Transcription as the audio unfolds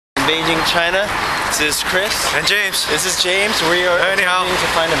Beijing, China. This is Chris. And James. This is James. We are going to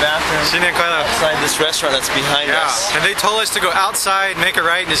find a bathroom outside this restaurant that's behind us. And they told us to go outside, make a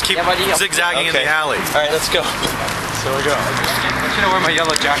right, and just keep zigzagging in the alley. Alright, let's go. So we go. I want you to wear my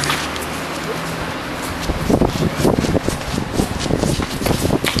yellow jacket.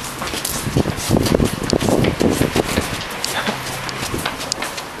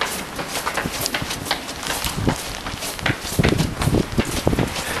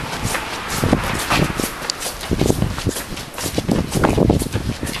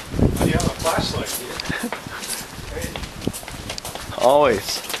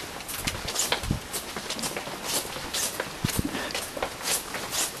 Always.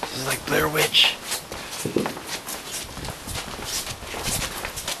 This is like Blairwitch.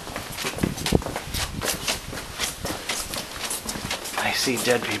 I see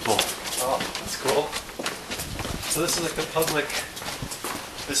dead people. Oh, that's cool. So this is like the public.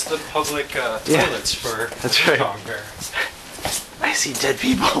 This is the public toilets for Hong Kong bears. I see dead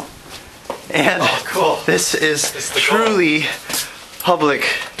people. And cool. This is truly public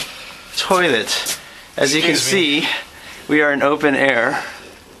toilet. As you can see, we are in open air.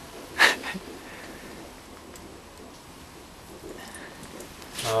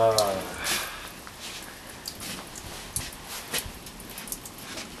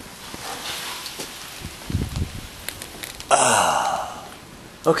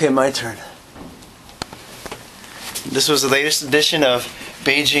 Okay, my turn. This was the latest edition of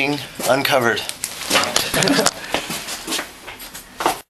Beijing Uncovered.